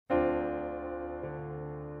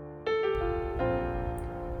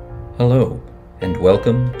Hello, and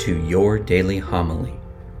welcome to Your Daily Homily,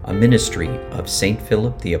 a ministry of St.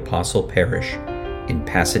 Philip the Apostle Parish in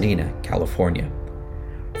Pasadena, California.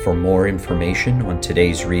 For more information on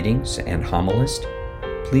today's readings and homilist,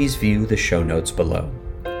 please view the show notes below.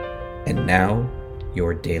 And now,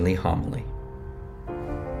 your daily homily.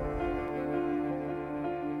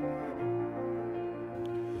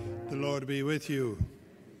 The Lord be with you.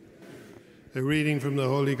 A reading from the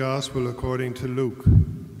Holy Gospel according to Luke.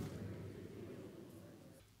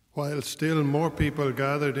 While still more people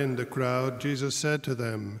gathered in the crowd, Jesus said to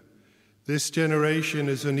them, "This generation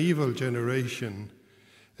is an evil generation.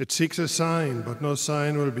 It seeks a sign, but no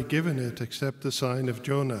sign will be given it except the sign of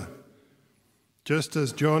Jonah. Just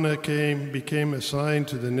as Jonah became a sign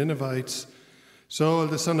to the Ninevites, so will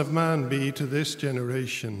the Son of Man be to this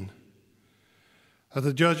generation. At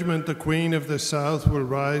the judgment, the queen of the south will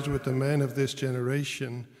rise with the men of this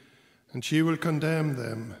generation, and she will condemn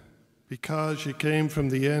them, because she came from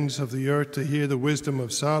the ends of the earth to hear the wisdom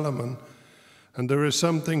of Solomon, and there is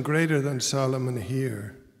something greater than Solomon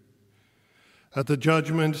here. At the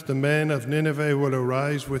judgment, the men of Nineveh will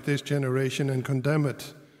arise with this generation and condemn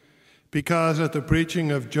it, because at the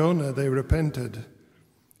preaching of Jonah they repented,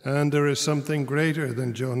 and there is something greater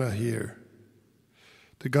than Jonah here."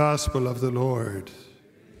 The Gospel of the Lord.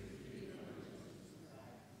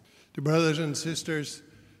 Dear brothers and sisters,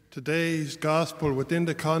 today's Gospel, within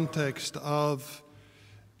the context of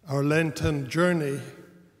our Lenten journey,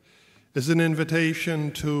 is an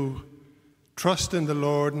invitation to trust in the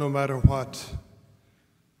Lord no matter what.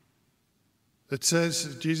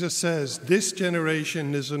 Jesus says, "This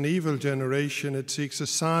generation is an evil generation. It seeks a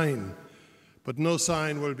sign, but no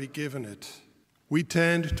sign will be given it." We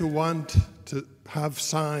tend to want to have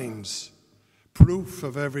signs, proof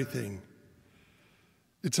of everything.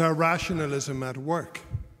 It's our rationalism at work.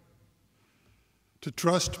 To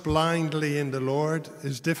trust blindly in the Lord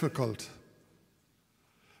is difficult.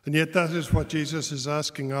 And yet that is what Jesus is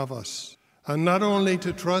asking of us. And not only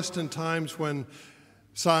to trust in times when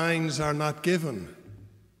signs are not given,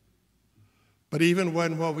 but even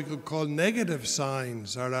when what we could call negative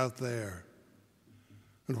signs are out there.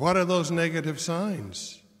 And what are those negative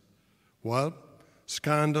signs? Well,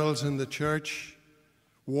 scandals in the church,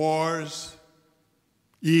 wars,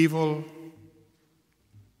 evil,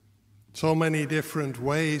 so many different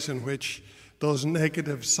ways in which those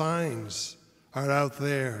negative signs are out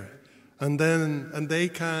there. And they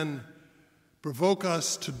can provoke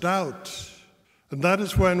us to doubt. And that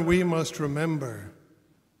is when we must remember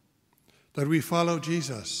that we follow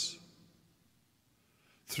Jesus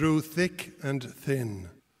through thick and thin.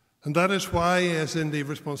 And that is why, as in the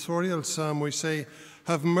responsorial psalm, we say,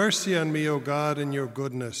 "Have mercy on me, O God, in your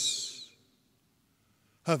goodness.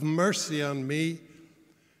 Have mercy on me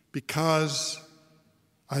because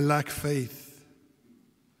I lack faith,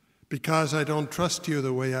 because I don't trust you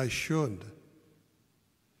the way I should,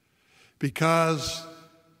 because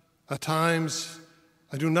at times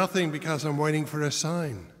I do nothing because I'm waiting for a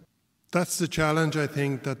sign." That's the challenge, I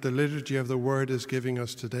think, that the liturgy of the Word is giving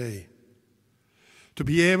us today. To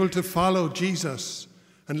be able to follow Jesus,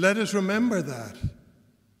 and let us remember that.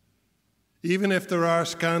 Even if there are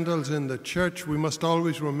scandals in the church, we must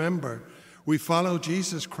always remember we follow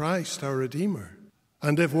Jesus Christ, our Redeemer.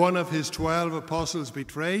 And if one of his 12 apostles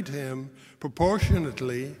betrayed him,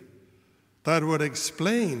 proportionately, that would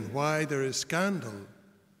explain why there is scandal.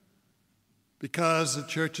 Because the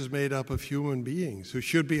church is made up of human beings who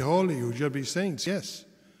should be holy, who should be saints, yes,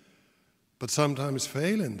 but sometimes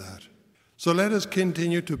fail in that. So let us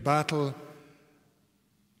continue to battle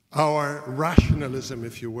our rationalism,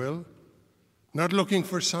 if you will, not looking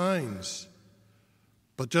for signs,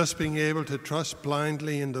 but just being able to trust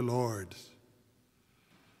blindly in the Lord.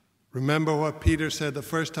 Remember what Peter said the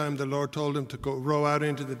first time the Lord told him to go row out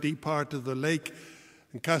into the deep part of the lake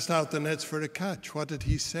and cast out the nets for a catch. What did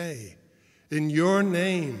he say? "In your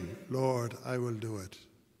name, Lord, I will do it.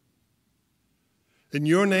 In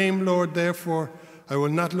your name, Lord, therefore, I will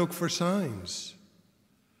not look for signs.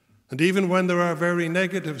 And even when there are very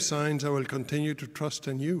negative signs, I will continue to trust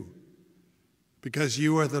in you, because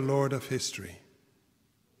you are the Lord of history.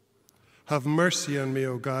 Have mercy on me,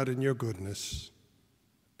 O God, in your goodness.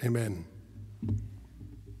 Amen."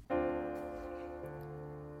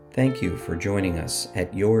 Thank you for joining us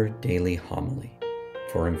at Your Daily Homily.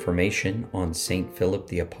 For information on St. Philip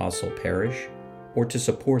the Apostle Parish or to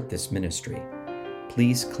support this ministry,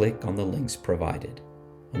 please click on the links provided.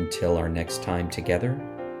 Until our next time together,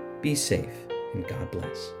 be safe and God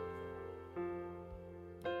bless.